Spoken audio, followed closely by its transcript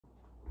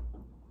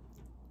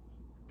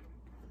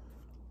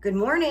Good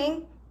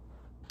morning.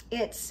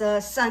 It's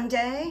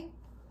Sunday,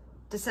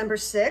 December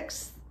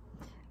 6th,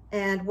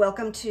 and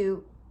welcome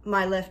to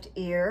My Left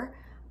Ear.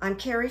 I'm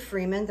Carrie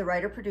Freeman, the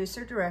writer,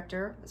 producer,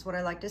 director, is what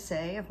I like to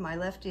say, of My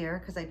Left Ear,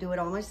 because I do it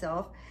all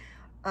myself.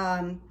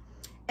 And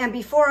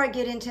before I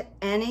get into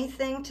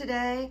anything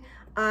today,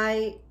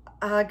 I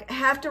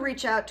have to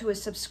reach out to a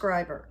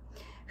subscriber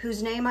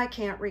whose name I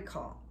can't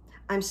recall.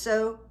 I'm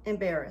so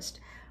embarrassed.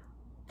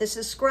 The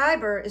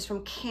subscriber is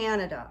from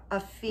Canada, a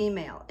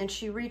female, and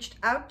she reached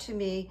out to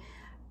me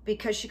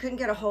because she couldn't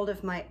get a hold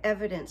of my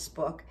evidence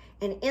book.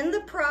 And in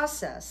the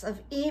process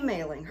of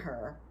emailing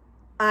her,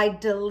 I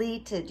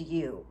deleted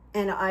you,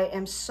 and I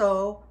am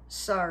so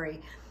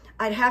sorry.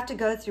 I'd have to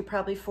go through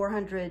probably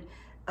 400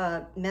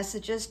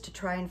 messages to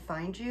try and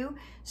find you.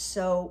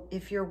 So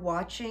if you're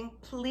watching,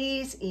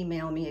 please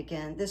email me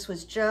again. This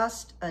was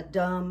just a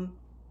dumb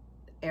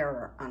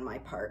error on my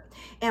part.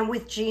 And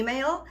with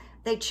Gmail,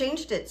 they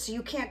changed it so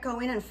you can't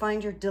go in and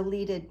find your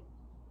deleted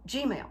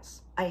Gmails.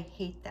 I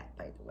hate that,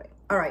 by the way.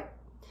 All right,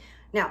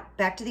 now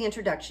back to the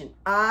introduction.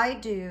 I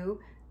do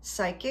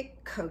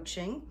psychic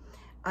coaching.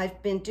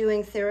 I've been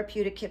doing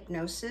therapeutic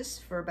hypnosis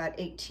for about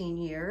 18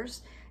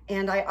 years.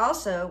 And I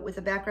also, with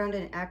a background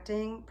in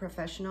acting,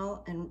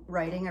 professional, and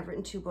writing, I've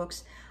written 2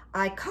 books.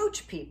 I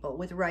coach people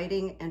with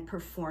writing and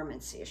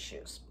performance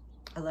issues.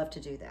 I love to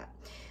do that.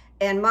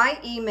 And my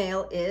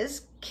email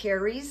is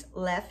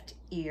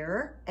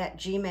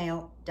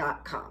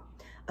carriesleftear@gmail.com.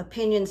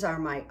 Opinions are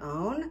my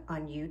own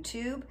on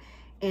YouTube.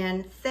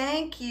 And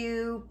thank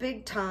you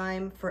big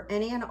time for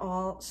any and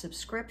all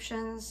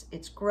subscriptions.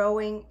 It's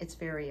growing, it's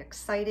very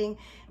exciting,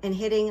 and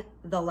hitting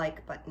the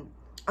like button.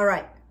 All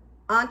right,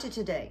 on to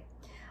today.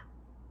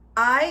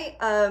 I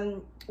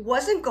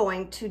wasn't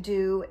going to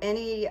do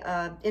any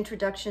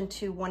introduction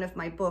to one of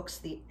my books,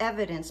 the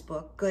evidence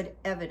book, Good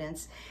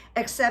Evidence,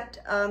 except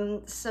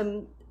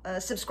some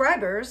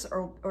subscribers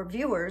or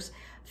viewers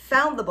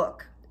found the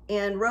book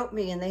and wrote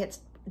me, and they had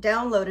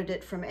downloaded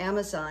it from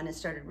Amazon and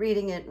started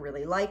reading it and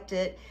really liked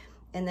it.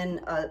 And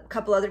then a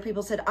couple other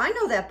people said, I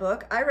know that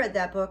book, I read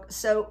that book.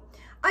 So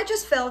I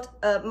just felt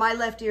My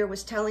Left Ear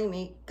was telling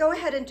me, go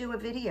ahead and do a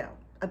video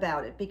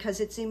about it because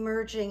it's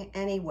emerging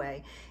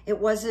anyway. I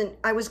was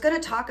going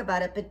to talk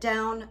about it, but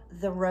down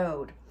the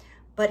road.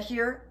 But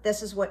here,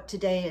 this is what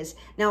today is.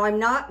 Now, I'm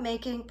not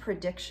making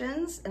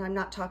predictions and I'm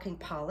not talking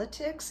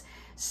politics.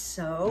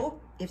 So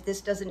if this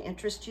doesn't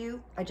interest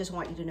you, I just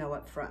want you to know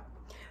up front.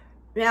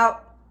 Now,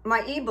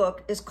 my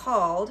ebook is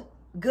called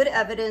Good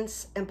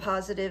Evidence and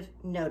Positive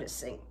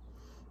Noticing.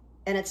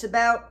 And it's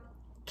about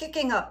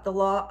kicking up the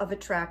law of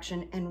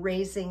attraction and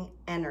raising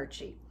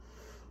energy.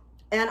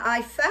 And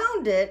I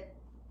found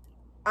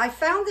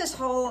this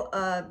whole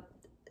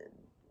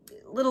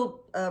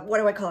little, what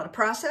do I call it, a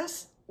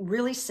process,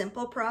 really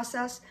simple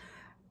process,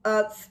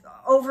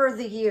 over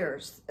the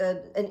years.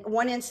 And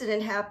one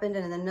incident happened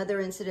and another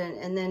incident,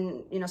 and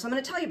then, so I'm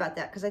going to tell you about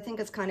that because I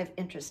think it's kind of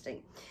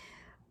interesting.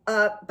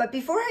 But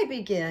before I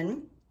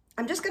begin,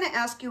 I'm just going to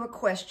ask you a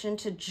question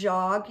to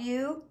jog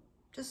you.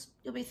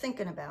 You'll be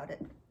thinking about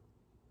it.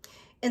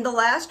 In the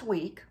last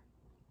week,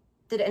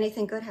 did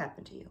anything good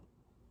happen to you?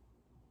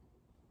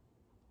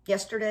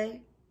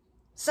 Yesterday?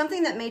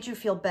 Something that made you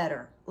feel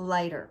better,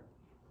 lighter.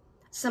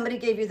 Somebody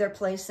gave you their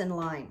place in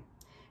line.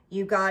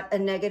 You got a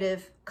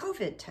negative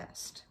COVID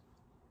test.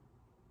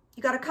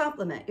 You got a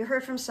compliment. You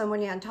heard from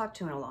someone you hadn't talked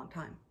to in a long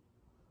time.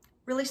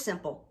 Really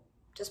simple.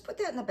 Just put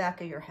that in the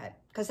back of your head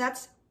because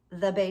that's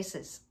the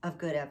basis of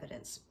good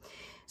evidence.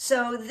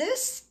 So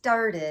this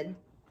started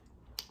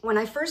when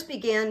I first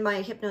began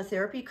my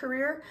hypnotherapy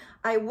career.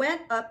 I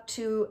went up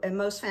to a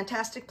most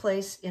fantastic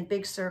place in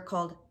Big Sur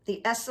called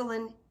the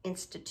Esalen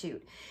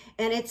Institute.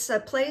 And it's a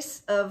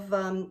place of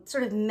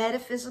sort of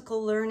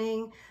metaphysical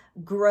learning,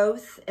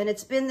 growth, and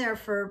it's been there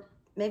for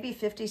maybe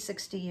 50,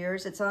 60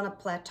 years. It's on a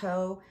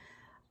plateau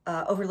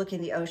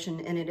overlooking the ocean,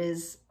 and it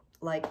is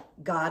like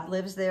God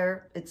lives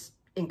there. It's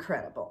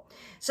incredible.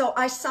 So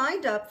I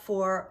signed up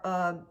for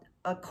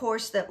a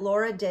course that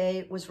Laura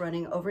Day was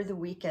running over the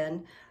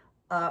weekend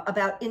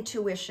about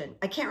intuition.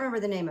 I can't remember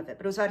the name of it,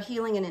 but it was about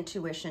healing and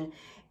intuition.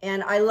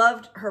 And I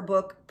loved her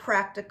book,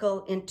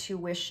 Practical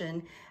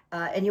Intuition.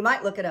 And you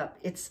might look it up.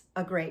 It's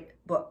a great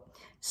book.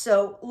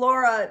 So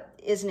Laura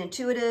is an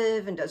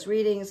intuitive and does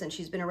readings, and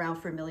she's been around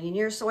for 1 million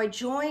years. So I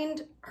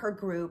joined her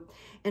group,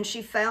 and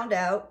she found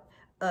out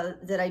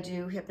that I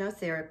do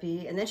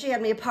hypnotherapy. And then she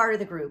had me a part of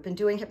the group and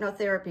doing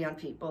hypnotherapy on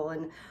people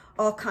and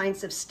all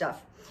kinds of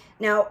stuff.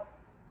 Now,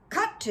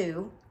 cut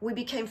to, we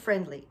became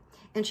friendly.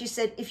 And she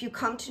said, if you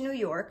come to New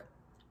York,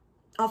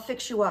 I'll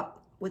fix you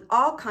up with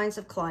all kinds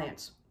of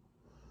clients.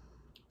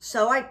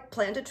 So I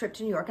planned a trip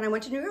to New York, and I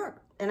went to New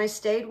York. And I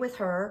stayed with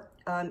her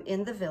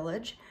in the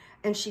Village,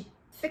 and she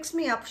fixed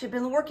me up. She'd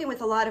been working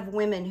with a lot of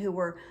women who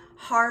were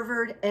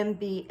Harvard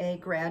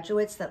MBA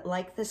graduates that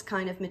like this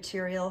kind of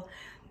material.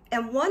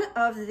 And one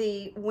of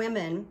the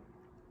women,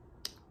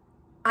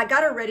 I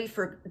got her ready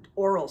for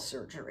oral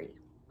surgery.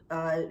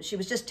 She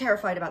was just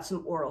terrified about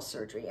some oral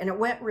surgery, and it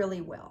went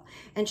really well.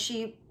 And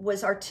she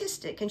was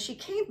artistic, and she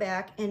came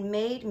back and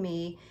made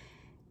me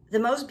the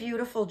most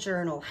beautiful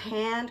journal,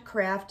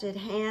 handcrafted,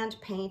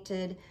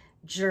 hand-painted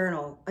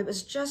journal. It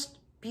was just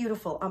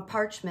beautiful on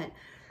parchment.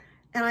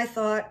 And I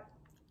thought,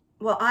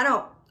 well, I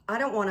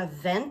don't want to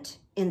vent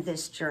in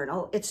this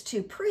journal. It's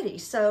too pretty.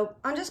 So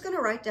I'm just going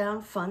to write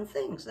down fun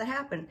things that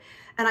happened.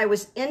 And I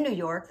was in New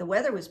York. The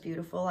weather was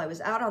beautiful. I was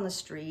out on the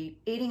street,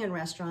 eating in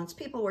restaurants.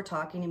 People were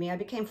talking to me. I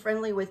became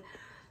friendly with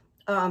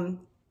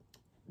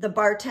the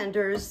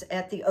bartenders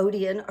at the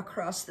Odeon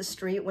across the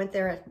street, went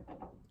there at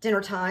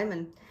dinner time.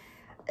 And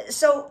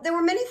so there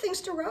were many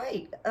things to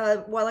write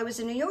while I was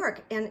in New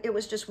York. And it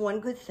was just one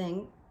good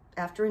thing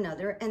after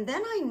another. And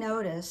then I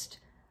noticed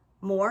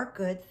more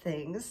good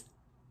things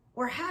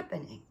were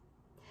happening.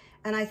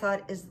 And I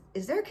thought,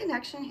 is there a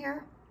connection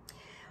here?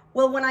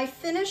 Well, when I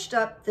finished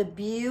up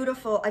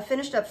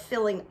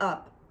filling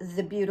up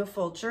the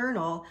beautiful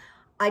journal,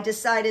 I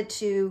decided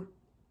to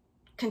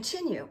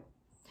continue.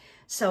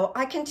 So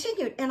I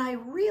continued, and I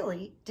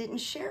really didn't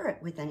share it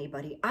with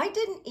anybody. I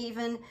didn't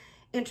even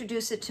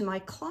introduce it to my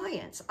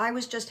clients. I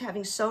was just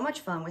having so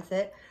much fun with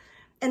it.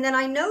 And then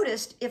I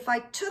noticed if I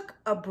took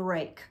a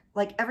break,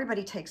 like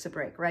everybody takes a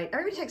break, right?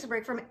 Everybody takes a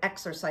break from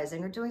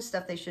exercising or doing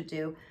stuff they should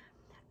do.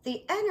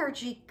 The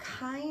energy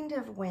kind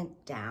of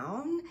went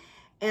down,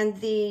 and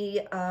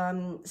the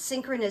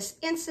synchronous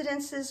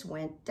incidences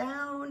went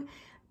down.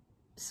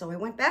 So I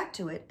went back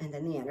to it, and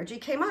then the energy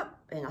came up,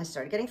 and I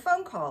started getting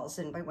phone calls,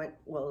 and I went,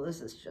 well,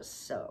 this is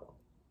just so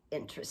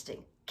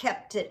interesting.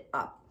 Kept it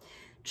up.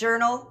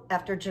 Journal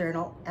after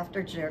journal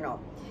after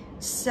journal.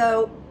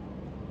 So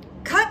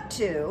cut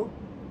to,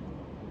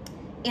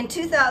 in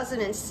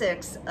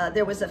 2006,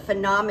 there was a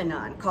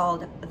phenomenon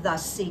called The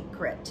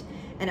Secret.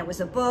 And it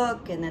was a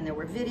book, and then there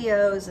were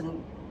videos,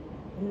 and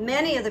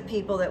many of the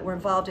people that were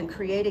involved in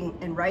creating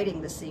and writing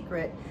The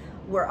Secret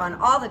were on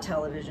all the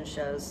television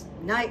shows,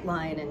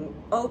 Nightline and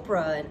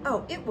Oprah, and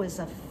oh, it was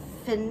a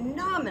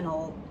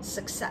phenomenal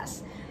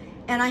success.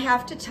 And I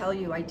have to tell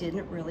you, I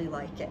didn't really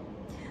like it.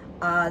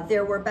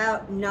 There were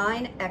about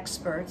 9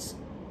 experts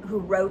who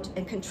wrote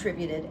and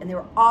contributed, and they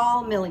were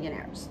all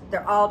millionaires.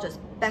 They're all just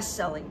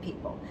best-selling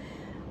people.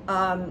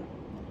 And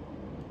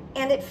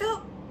it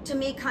felt to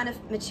me kind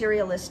of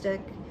materialistic.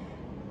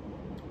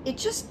 It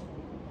just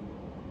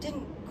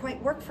didn't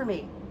quite work for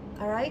me,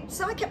 all right?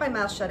 So I kept my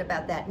mouth shut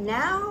about that.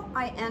 Now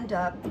I end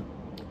up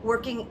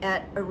working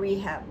at a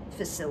rehab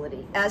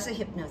facility as a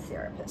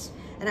hypnotherapist,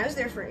 and I was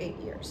there for 8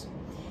 years.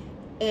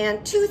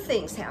 And 2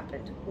 things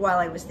happened while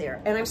I was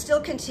there, and I'm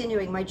still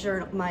continuing my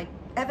journal, my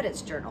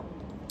evidence journal.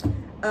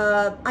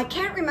 I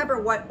can't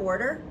remember what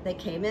order they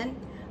came in,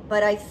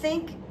 but I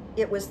think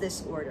it was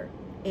this order,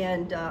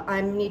 and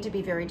I need to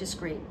be very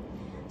discreet.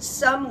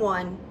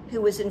 Someone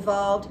who was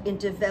involved in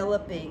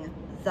developing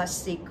The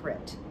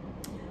Secret,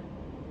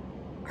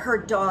 her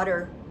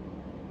daughter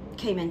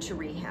came into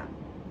rehab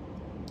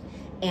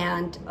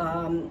and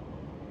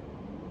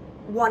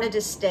wanted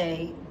to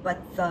stay,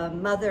 but the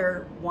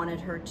mother wanted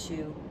her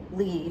to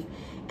leave.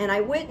 And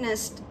I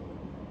witnessed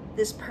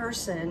this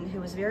person who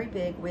was very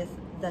big with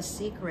The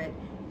Secret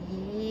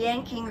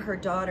yanking her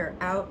daughter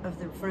out of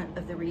the front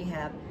of the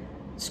rehab,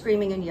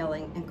 screaming and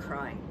yelling and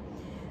crying.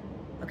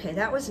 Okay,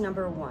 that was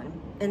number 1.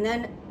 And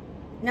then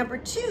number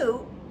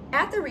 2,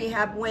 at the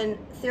rehab, when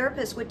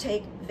therapists would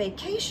take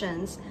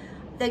vacations,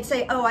 they'd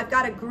say, oh, I've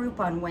got a group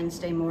on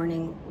Wednesday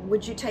morning.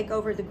 Would you take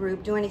over the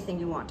group? Do anything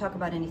you want. Talk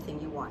about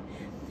anything you want.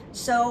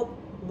 So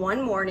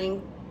one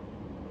morning,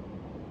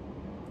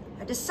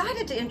 I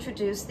decided to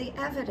introduce the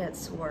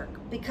evidence work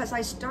because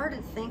I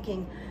started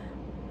thinking,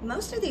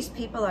 most of these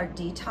people are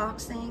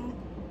detoxing.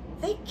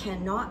 They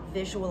cannot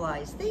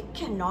visualize. They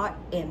cannot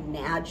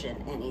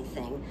imagine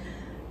anything.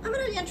 I'm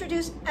going to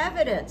introduce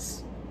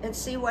evidence and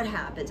see what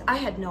happens. I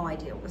had no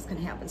idea what was going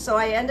to happen. So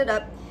I ended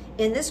up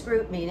in this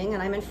group meeting,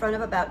 and I'm in front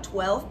of about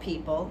 12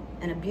 people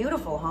in a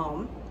beautiful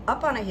home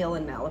up on a hill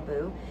in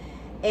Malibu.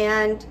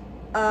 And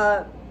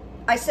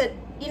I said,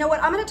 you know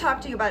what, I'm going to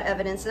talk to you about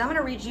evidence, and I'm going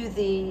to read you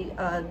the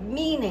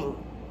meaning,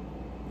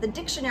 the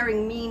dictionary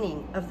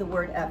meaning of the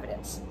word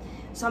evidence.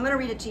 So I'm going to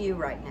read it to you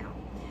right now.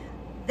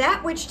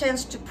 That which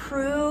tends to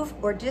prove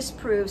or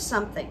disprove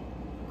something,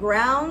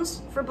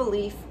 grounds for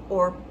belief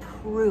or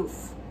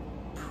proof,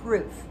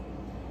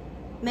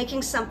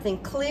 making something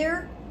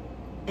clear,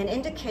 an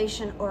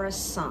indication or a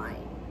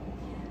sign.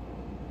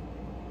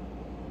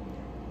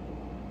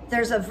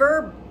 There's a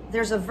verb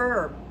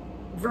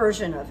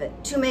version of it,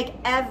 to make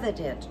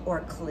evident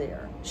or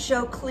clear,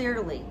 show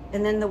clearly,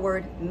 and then the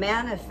word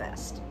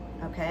manifest,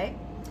 okay?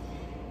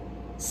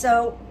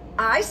 So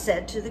I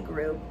said to the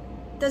group,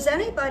 does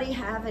anybody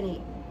have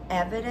any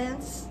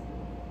evidence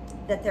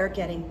that they're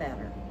getting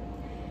better?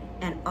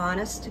 And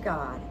honest to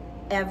God,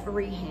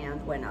 every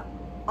hand went up.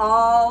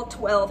 All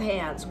 12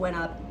 hands went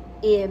up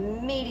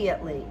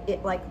immediately.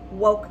 It like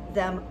woke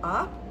them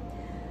up.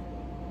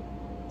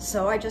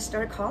 So I just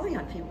started calling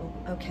on people.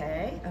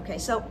 Okay.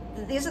 So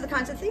these are the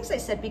kinds of things I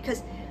said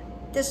because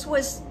this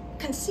was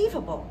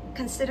conceivable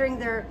considering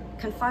their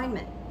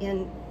confinement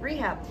in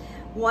rehab.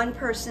 One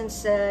person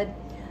said,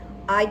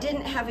 I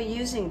didn't have a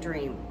using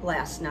dream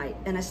last night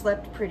and I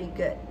slept pretty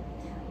good.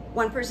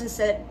 One person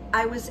said,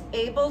 I was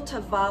able to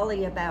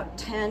volley about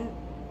 10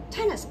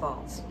 tennis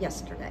balls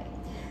yesterday.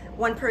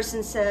 One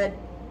person said,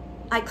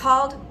 I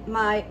called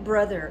my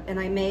brother and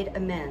I made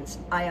amends.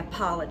 I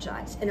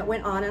apologize. And it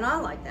went on and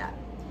on like that.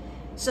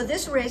 So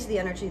this raised the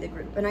energy of the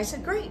group. And I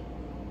said, great,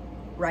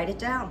 write it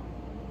down.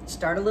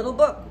 Start a little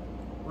book,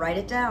 write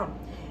it down.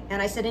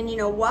 And I said, and you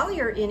know, while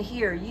you're in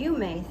here, you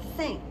may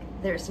think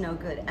there's no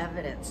good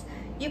evidence.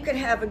 You could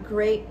have a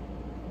great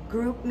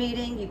group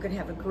meeting, you could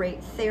have a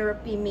great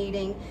therapy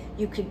meeting,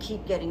 you could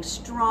keep getting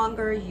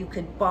stronger, you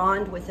could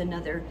bond with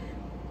another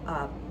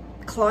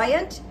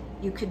client,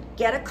 you could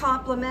get a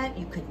compliment,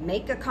 you could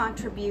make a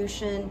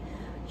contribution,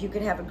 you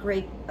could have a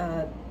great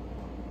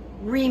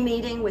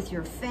re-meeting with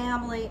your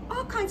family.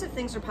 All kinds of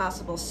things are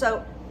possible.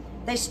 So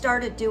they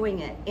started doing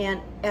it.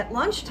 And at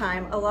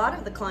lunchtime, a lot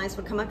of the clients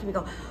would come up to me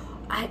and go,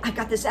 I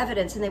got this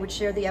evidence, and they would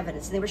share the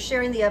evidence. And they were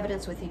sharing the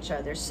evidence with each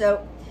other.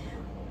 So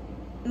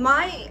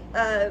my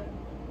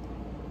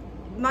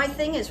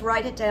thing is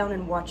write it down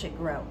and watch it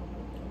grow.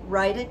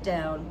 Write it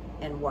down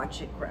and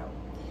watch it grow.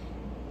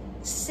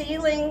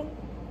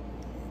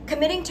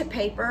 Committing to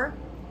paper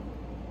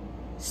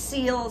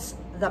seals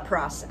the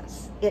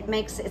process.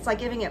 It's like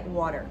giving it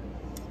water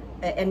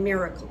and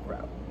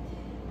Miracle-Gro.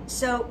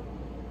 So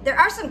there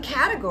are some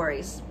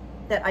categories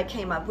that I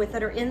came up with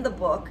that are in the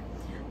book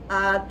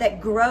that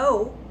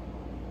grow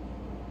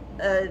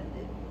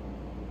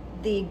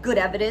the good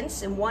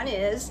evidence. And one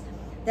is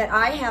that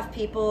I have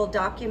people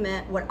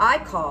document what I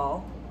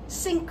call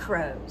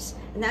synchros.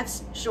 And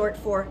that's short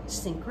for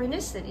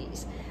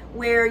synchronicities,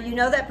 where you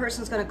know that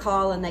person's going to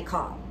call and they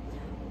call.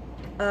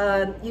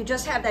 You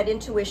just have that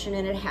intuition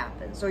and it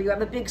happens. Or you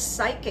have a big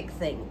psychic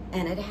thing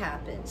and it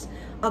happens.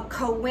 A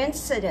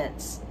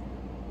coincidence,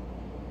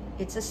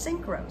 it's a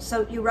synchro.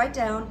 So you write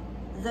down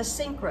the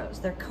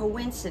synchros, they're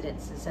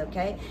coincidences,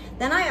 okay?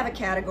 Then I have a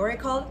category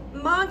called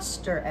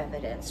monster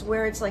evidence,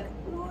 where it's like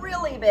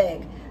really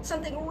big,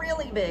 something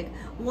really big.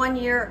 One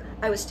year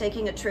I was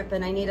taking a trip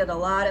and I needed a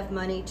lot of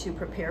money to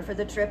prepare for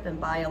the trip and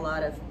buy a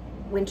lot of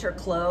winter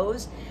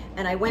clothes.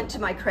 And I went to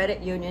my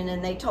credit union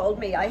and they told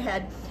me I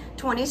had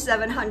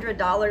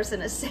 $2,700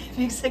 in a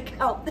savings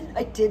account that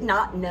I did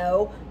not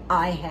know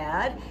I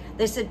had.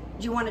 They said,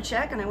 do you want to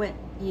check? And I went,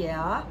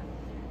 yeah.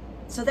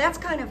 So that's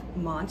kind of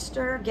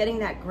monster. Getting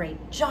that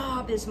great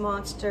job is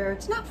monster.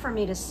 It's not for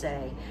me to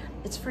say.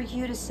 It's for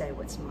you to say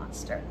what's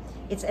monster.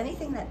 It's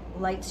anything that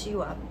lights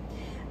you up.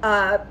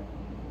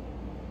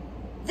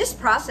 This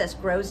process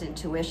grows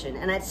intuition.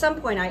 And at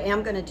some point I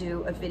am going to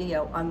do a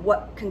video on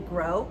what can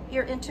grow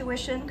your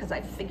intuition, because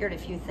I figured a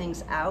few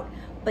things out.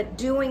 But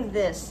doing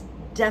this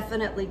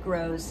definitely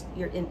grows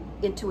your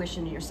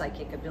intuition and your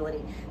psychic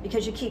ability,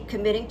 because you keep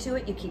committing to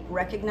it, you keep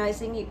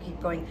recognizing, you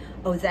keep going,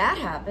 oh, that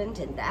happened,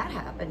 and that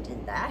happened,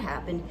 and that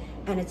happened,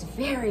 and it's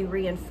very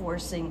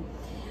reinforcing.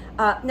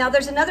 Now,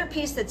 there's another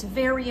piece that's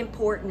very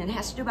important, and it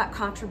has to do about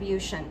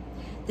contribution.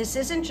 This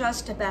isn't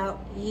just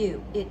about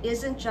you. It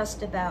isn't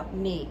just about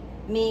me.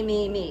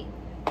 Me.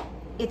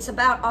 It's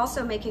about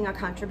also making a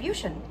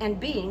contribution and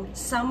being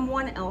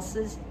someone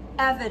else's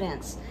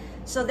evidence.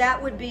 So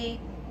that would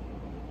be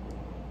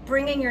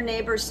bringing your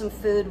neighbors some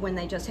food when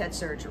they just had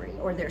surgery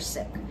or they're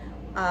sick.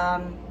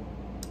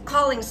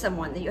 Calling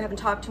someone that you haven't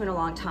talked to in a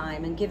long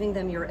time and giving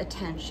them your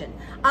attention.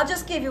 I'll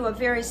just give you a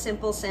very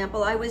simple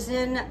sample. I was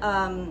in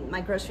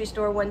my grocery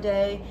store one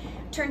day,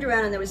 turned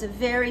around, and there was a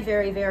very,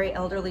 very, very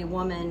elderly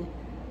woman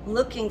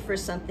looking for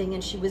something,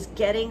 and she was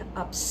getting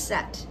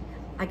upset.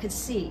 I could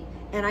see.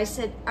 And I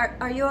said,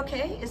 are you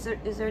okay? Is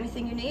there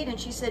anything you need? And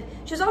she said,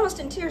 she was almost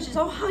in tears. She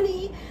said, oh,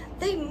 honey,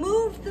 they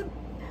moved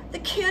the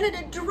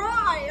Canada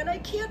Dry and I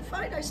can't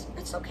find it. I said,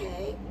 it's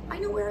okay. I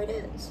know where it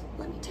is.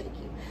 Let me take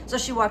you. So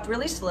she walked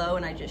really slow,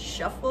 and I just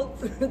shuffled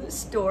through the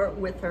store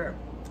with her,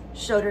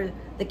 showed her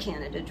the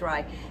Canada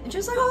Dry. And she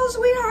was like, oh,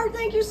 sweetheart,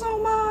 thank you so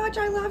much.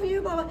 I love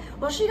you, blah, blah.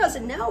 Well, she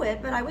doesn't know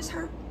it, but I was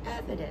her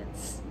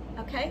evidence,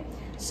 okay?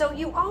 So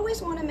you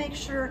always want to make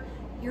sure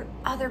you're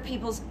other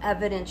people's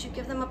evidence. You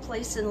give them a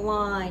place in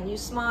line, you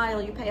smile,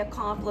 you pay a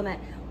compliment,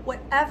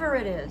 whatever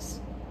it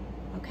is,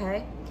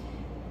 okay?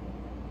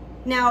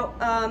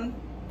 Now,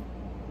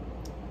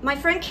 my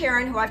friend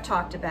Karen, who I've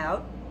talked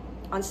about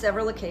on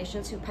several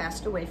occasions, who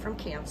passed away from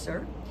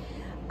cancer,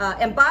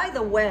 and by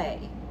the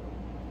way,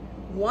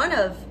 one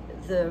of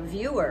the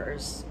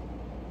viewers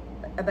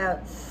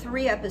about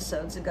 3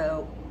 episodes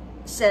ago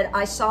said,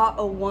 I saw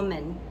a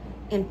woman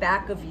in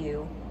back of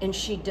you, and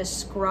she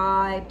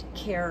described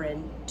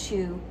Karen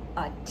to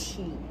a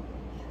T.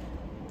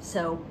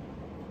 So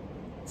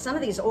some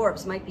of these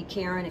orbs might be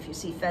Karen. If you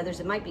see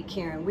feathers, it might be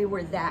Karen. We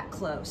were that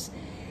close.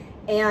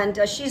 And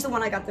she's the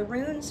one I got the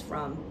runes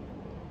from.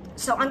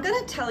 So I'm going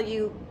to tell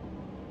you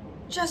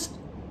just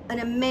an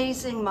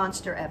amazing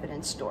monster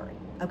evidence story,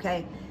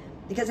 okay?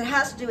 Because it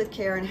has to do with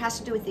Karen, it has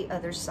to do with the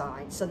other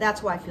side. So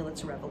that's why I feel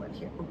it's relevant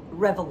here.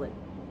 Relevant,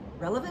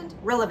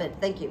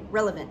 thank you,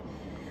 relevant.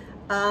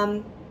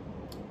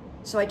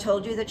 So I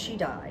told you that she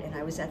died, and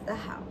I was at the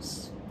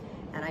house.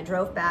 And I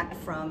drove back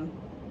from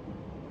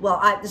Well,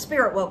 the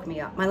spirit woke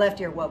me up. My left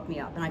ear woke me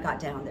up, and I got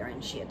down there,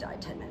 and she had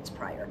died 10 minutes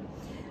prior.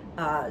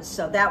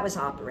 So that was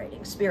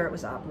operating. Spirit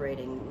was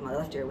operating. My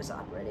left ear was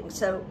operating.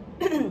 So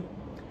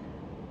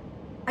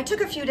I took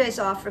a few days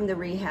off from the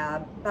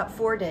rehab, about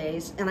 4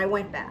 days, and I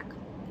went back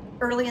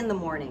early in the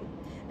morning.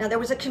 Now, there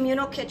was a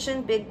communal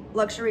kitchen, big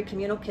luxury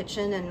communal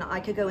kitchen, and I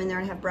could go in there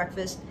and have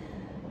breakfast.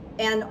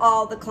 And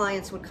all the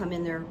clients would come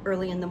in there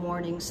early in the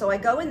morning. So I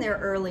go in there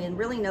early and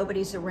really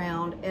nobody's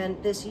around.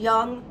 And this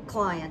young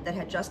client that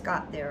had just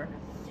got there,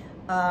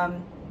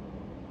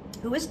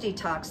 who was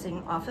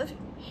detoxing off of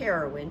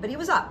heroin, but he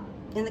was up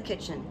in the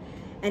kitchen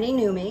and he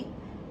knew me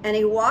and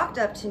he walked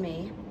up to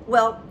me.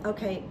 Well,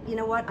 okay, you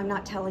know what? I'm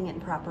not telling it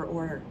in proper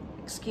order.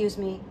 Excuse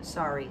me,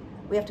 sorry.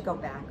 We have to go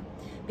back.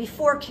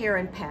 Before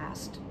Karen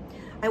passed,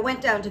 I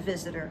went down to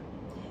visit her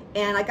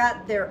and I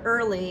got there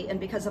early, and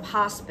because of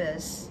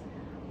hospice,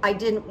 I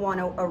didn't want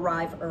to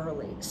arrive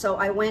early. So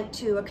I went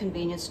to a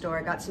convenience store,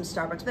 I got some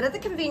Starbucks, but at the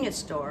convenience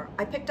store,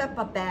 I picked up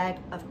a bag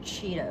of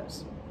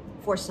Cheetos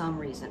for some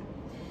reason.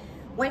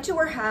 Went to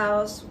her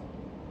house,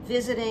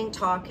 visiting,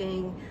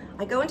 talking.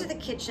 I go into the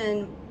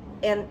kitchen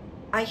and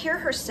I hear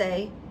her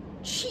say,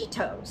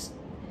 Cheetos.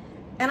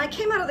 And I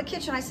came out of the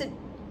kitchen, I said,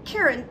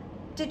 Karen,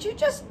 did you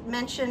just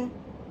mention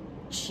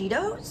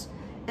Cheetos?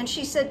 And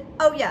she said,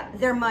 oh yeah,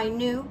 they're my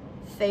new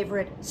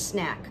favorite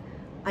snack.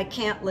 I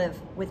can't live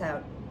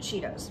without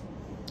Cheetos.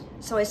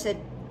 So I said,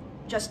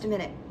 just a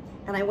minute.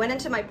 And I went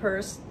into my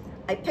purse,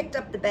 I picked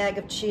up the bag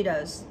of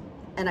Cheetos,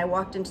 and I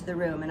walked into the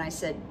room and I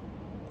said,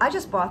 I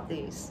just bought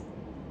these.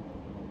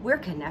 We're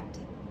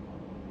connected.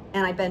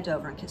 And I bent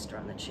over and kissed her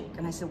on the cheek.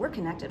 And I said, we're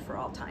connected for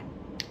all time.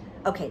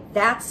 Okay,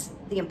 that's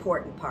the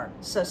important part.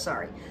 So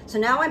sorry. So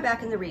now I'm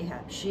back in the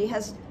rehab. She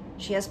has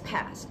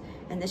passed.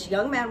 And this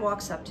young man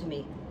walks up to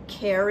me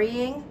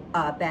carrying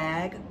a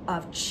bag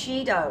of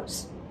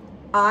Cheetos.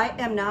 I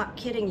am not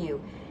kidding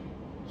you.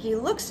 He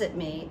looks at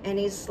me and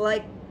he's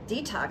like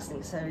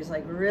detoxing. So he's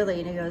like, really?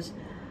 And he goes,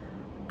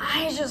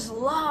 I just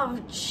love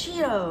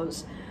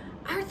Cheetos.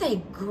 Aren't they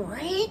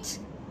great?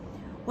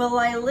 Well,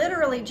 I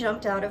literally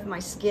jumped out of my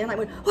skin. I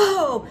went,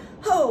 whoa,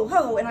 ho,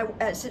 ho. And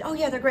I said, oh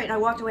yeah, they're great. And I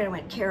walked away and I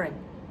went, Karen,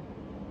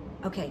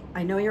 okay,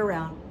 I know you're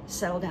around.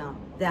 Settle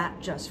down. That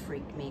just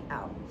freaked me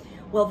out.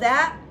 Well,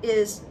 that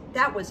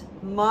was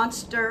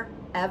monster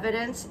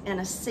evidence and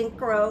a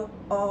synchro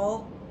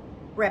all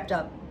wrapped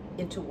up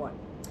into one.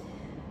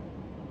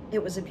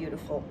 It was a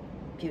beautiful,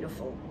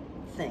 beautiful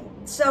thing.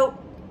 So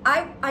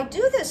I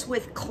do this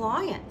with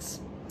clients.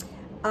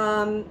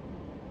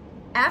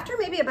 After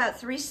maybe about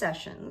 3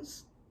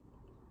 sessions,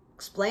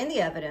 explain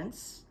the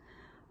evidence,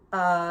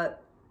 and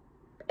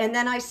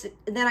then I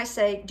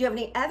say, do you have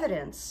any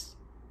evidence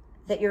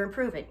that you're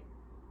improving?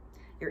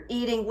 You're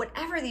eating,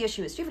 whatever the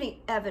issue is. Do you have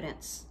any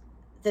evidence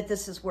that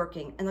this is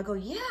working? And they'll go,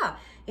 yeah,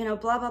 you know,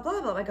 blah, blah, blah,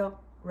 blah. I go,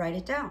 write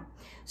it down.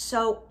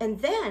 So, and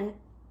then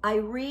I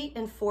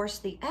reinforce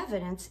the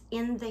evidence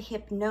in the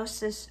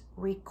hypnosis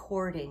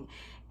recording,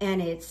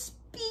 and it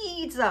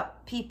speeds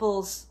up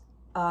people's,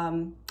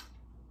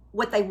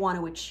 what they want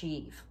to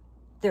achieve,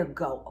 their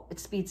goal. It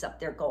speeds up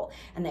their goal,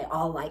 and they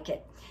all like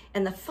it.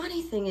 And the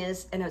funny thing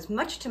is, and it's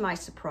much to my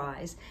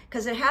surprise,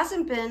 because it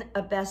hasn't been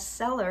a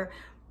bestseller,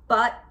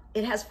 but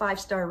it has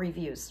 5-star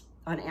reviews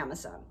on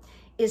Amazon,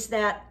 is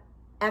that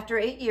after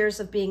 8 years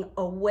of being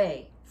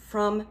away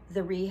from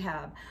the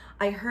rehab,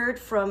 I heard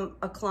from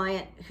a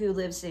client who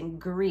lives in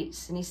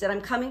Greece, and he said,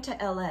 I'm coming to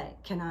LA.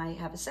 Can I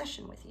have a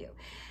session with you?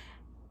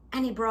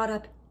 And he brought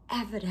up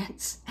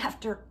evidence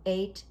after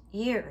 8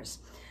 years.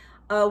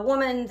 A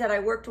woman that I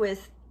worked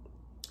with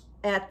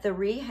at the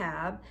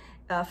rehab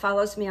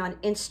follows me on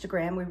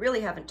Instagram. We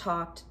really haven't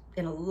talked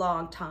in a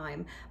long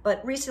time,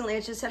 but recently I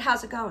just said,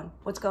 how's it going?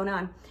 What's going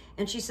on?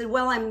 And she said,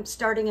 well, I'm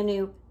starting a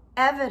new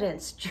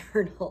evidence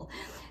journal.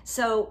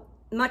 So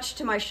much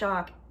to my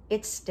shock,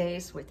 it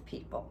stays with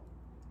people.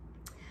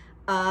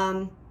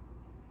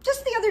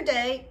 Just the other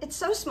day, it's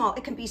so small,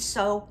 it can be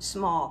so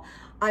small.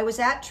 I was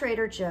at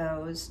Trader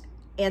Joe's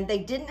and they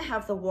didn't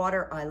have the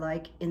water I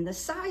like in the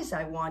size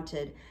I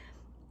wanted.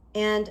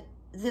 And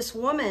this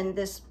woman,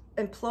 this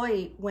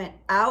employee, went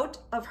out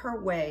of her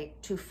way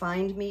to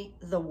find me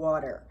the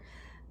water.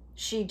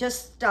 She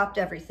just stopped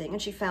everything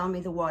and she found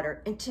me the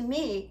water. And to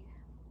me,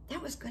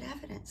 that was good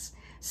evidence.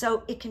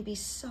 So it can be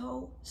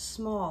so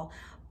small,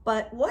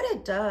 but what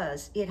it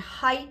does, it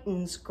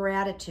heightens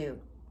gratitude.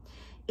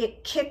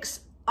 It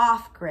kicks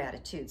off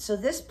gratitude. So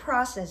this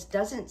process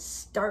doesn't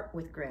start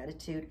with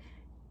gratitude.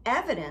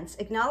 Evidence,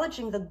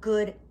 acknowledging the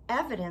good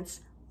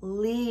evidence,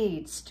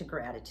 leads to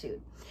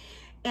gratitude.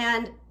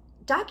 And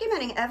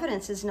documenting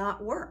evidence is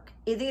not work.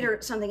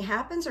 Either something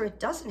happens or it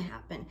doesn't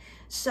happen.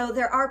 So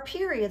there are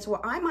periods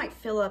where I might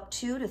fill up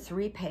 2 to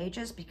 3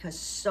 pages because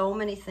so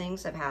many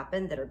things have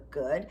happened that are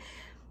good.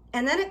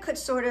 And then it could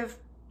sort of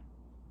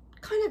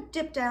kind of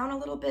dip down a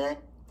little bit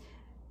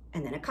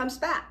and then it comes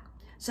back.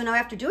 So now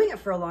after doing it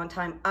for a long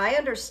time, I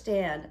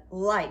understand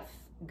life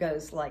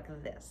goes like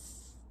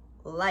this.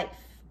 Life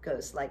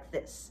goes like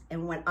this.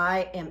 And when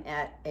I am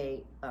at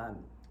a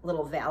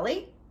little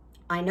valley,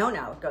 I know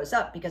now it goes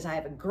up because I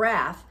have a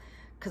graph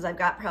because I've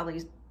got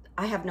probably,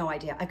 I have no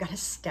idea, I've got a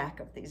stack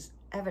of these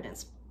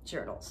evidence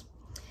journals.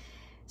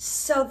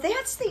 So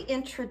that's the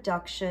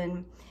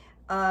introduction.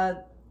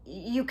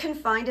 You can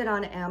find it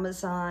on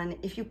Amazon.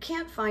 If you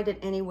can't find it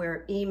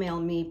anywhere, email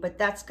me, but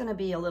that's going to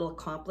be a little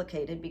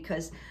complicated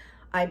because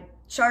I'm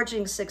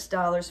charging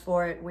 $6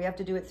 for it. We have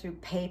to do it through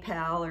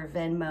PayPal or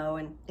Venmo,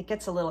 and it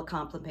gets a little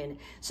complicated.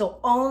 So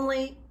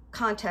only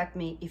contact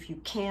me if you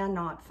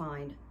cannot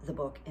find the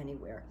book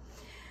anywhere.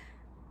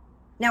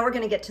 Now we're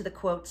going to get to the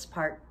quotes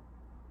part.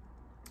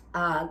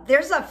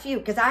 There's a few,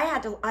 because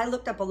I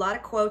looked up a lot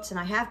of quotes, and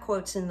I have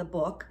quotes in the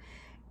book.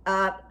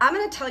 I'm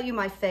going to tell you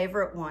my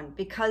favorite one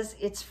because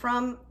it's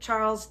from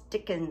Charles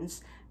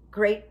Dickens'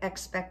 Great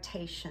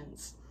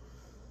Expectations.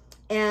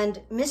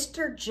 And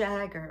Mr.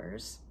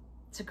 Jaggers,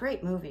 it's a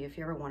great movie if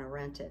you ever want to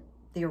rent it.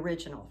 The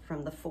original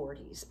from the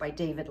 40s by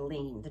David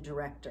Lean, the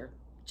director.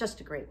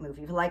 Just a great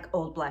movie if you like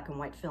old black and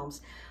white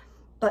films.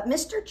 But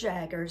Mr.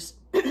 Jaggers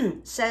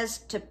says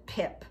to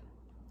Pip,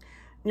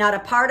 "Not a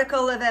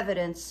particle of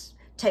evidence.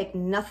 Take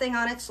nothing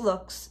on its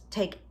looks.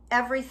 Take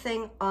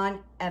everything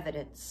on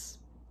evidence."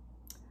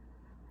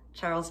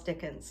 Charles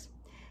Dickens.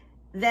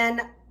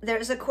 Then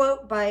there's a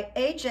quote by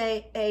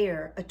A.J.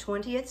 Ayer, a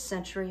 20th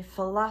century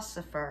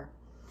philosopher.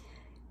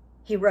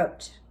 He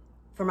wrote,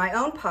 "For my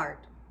own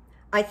part,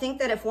 I think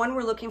that if one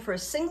were looking for a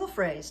single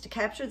phrase to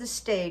capture the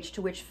stage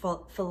to which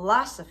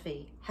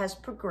philosophy has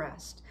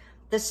progressed,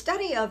 the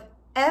study of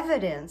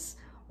evidence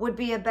would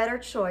be a better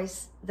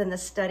choice than the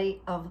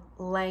study of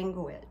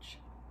language."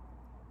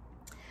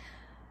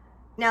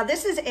 Now,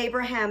 this is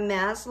Abraham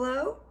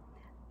Maslow,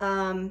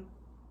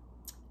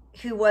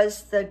 who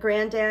was the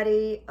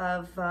granddaddy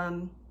of,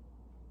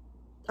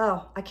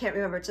 I can't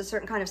remember. It's a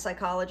certain kind of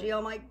psychology.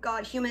 Oh my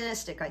God,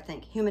 humanistic, I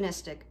think.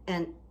 Humanistic.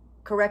 And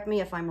correct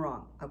me if I'm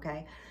wrong,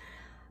 okay?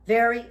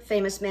 Very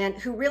famous man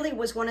who really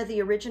was one of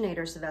the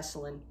originators of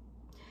Esalen.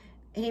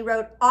 And he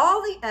wrote,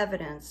 "All the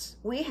evidence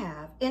we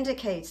have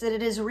indicates that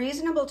it is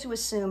reasonable to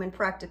assume in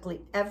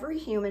practically every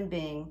human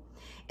being,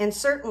 and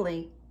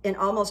certainly in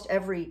almost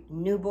every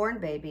newborn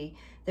baby,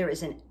 there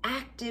is an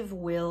active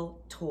will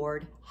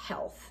toward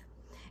health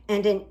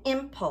and an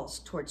impulse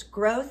towards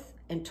growth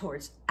and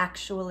towards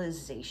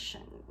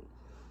actualization."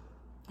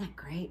 Isn't that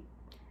great?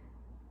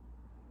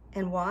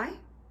 And why?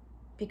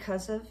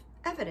 Because of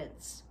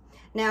evidence.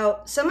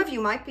 Now, some of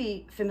you might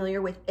be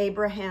familiar with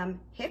Abraham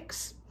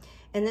Hicks,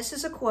 and this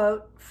is a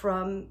quote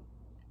from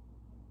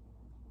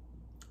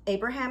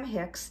Abraham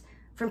Hicks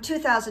from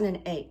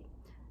 2008.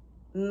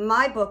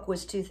 My book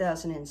was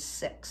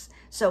 2006.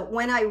 So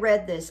when I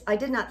read this, I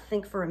did not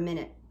think for a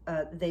minute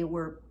they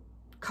were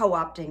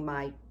co-opting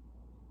my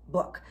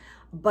book,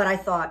 but I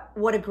thought,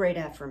 what a great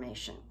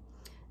affirmation.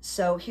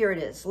 So here it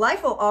is.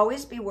 "Life will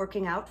always be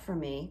working out for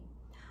me.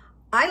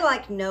 I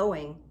like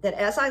knowing that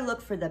as I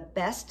look for the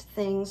best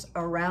things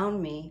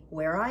around me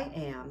where I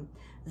am,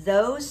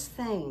 those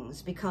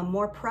things become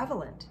more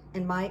prevalent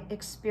in my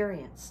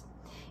experience.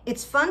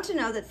 It's fun to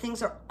know that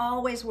things are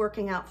always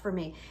working out for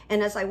me.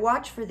 And as I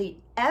watch for the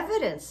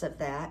evidence of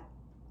that,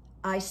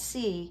 I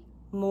see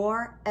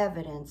more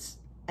evidence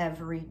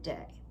every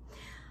day."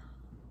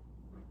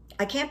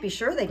 I can't be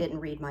sure they didn't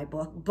read my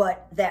book,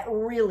 but that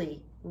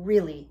really,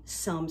 really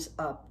sums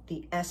up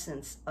the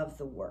essence of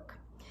the work.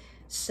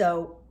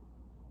 So,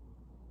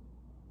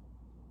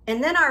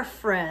 and then our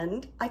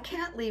friend, I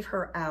can't leave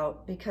her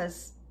out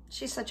because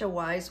she's such a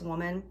wise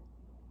woman,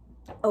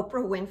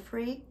 Oprah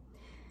Winfrey.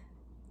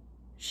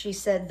 She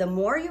said, "The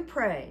more you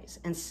praise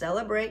and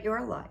celebrate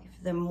your life,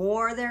 the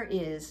more there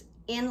is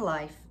in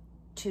life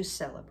to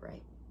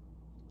celebrate."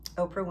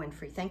 Oprah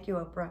Winfrey. Thank you,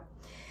 Oprah.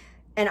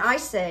 And I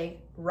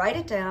say, write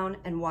it down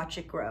and watch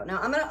it grow. Now,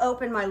 I'm going to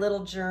open my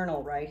little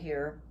journal right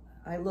here.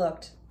 I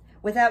looked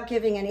without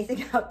giving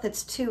anything out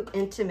that's too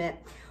intimate.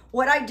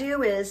 What I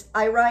do is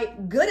I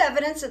write good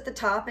evidence at the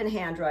top in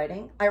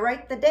handwriting. I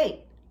write the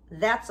date.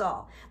 That's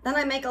all. Then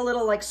I make a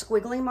little like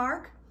squiggly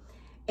mark.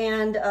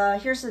 And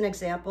here's an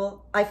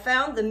example. I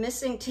found the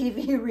missing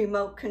TV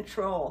remote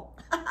control.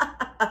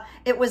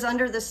 It was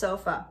under the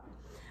sofa.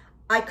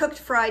 I cooked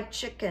fried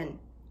chicken.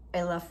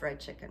 I love fried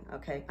chicken.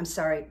 Okay, I'm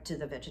sorry to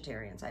the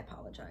vegetarians. I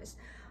apologize.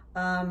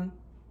 I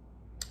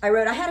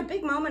wrote, I had a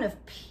big moment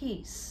of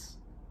peace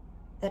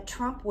that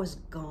Trump was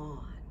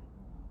gone.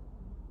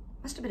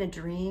 Must have been a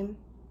dream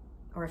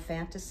or a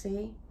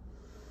fantasy.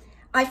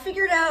 I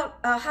figured out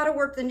how to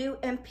work the new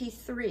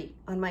MP3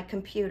 on my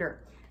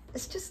computer.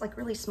 It's just like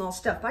really small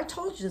stuff. But I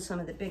told you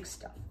some of the big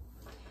stuff.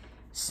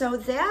 So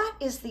that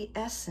is the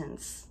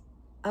essence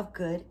of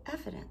good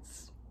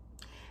evidence.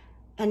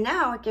 And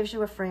now it gives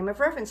you a frame of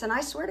reference. And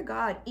I swear to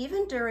God,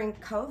 even during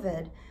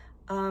COVID,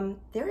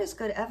 there is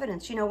good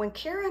evidence. You know, when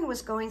Karen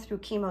was going through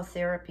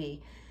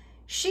chemotherapy,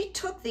 she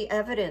took the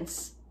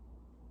evidence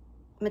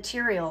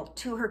material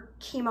to her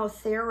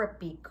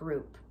chemotherapy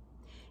group.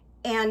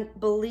 And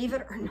believe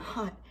it or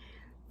not,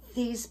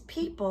 these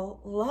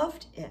people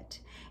loved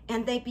it.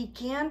 And they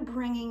began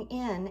bringing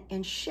in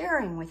and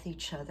sharing with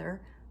each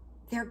other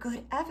their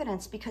good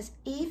evidence, because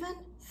even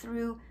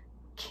through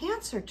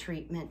cancer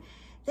treatment,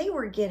 They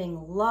were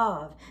getting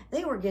love.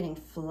 They were getting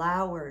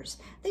flowers.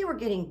 They were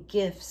getting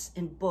gifts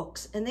and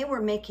books, and they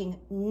were making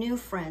new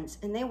friends,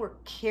 and they were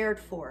cared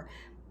for.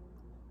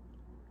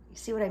 You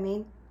see what I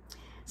mean?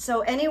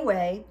 So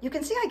anyway, you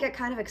can see I get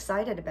kind of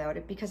excited about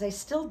it because I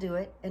still do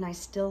it and I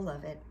still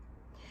love it.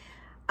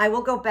 I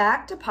will go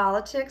back to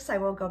politics. I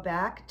will go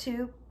back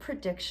to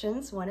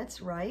predictions when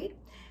it's right.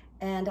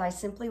 And I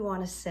simply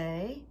want to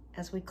say,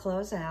 as we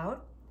close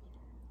out,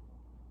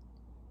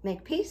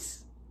 make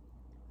peace,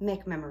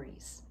 make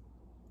memories.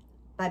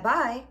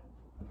 Bye-bye.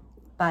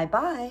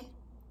 Bye-bye.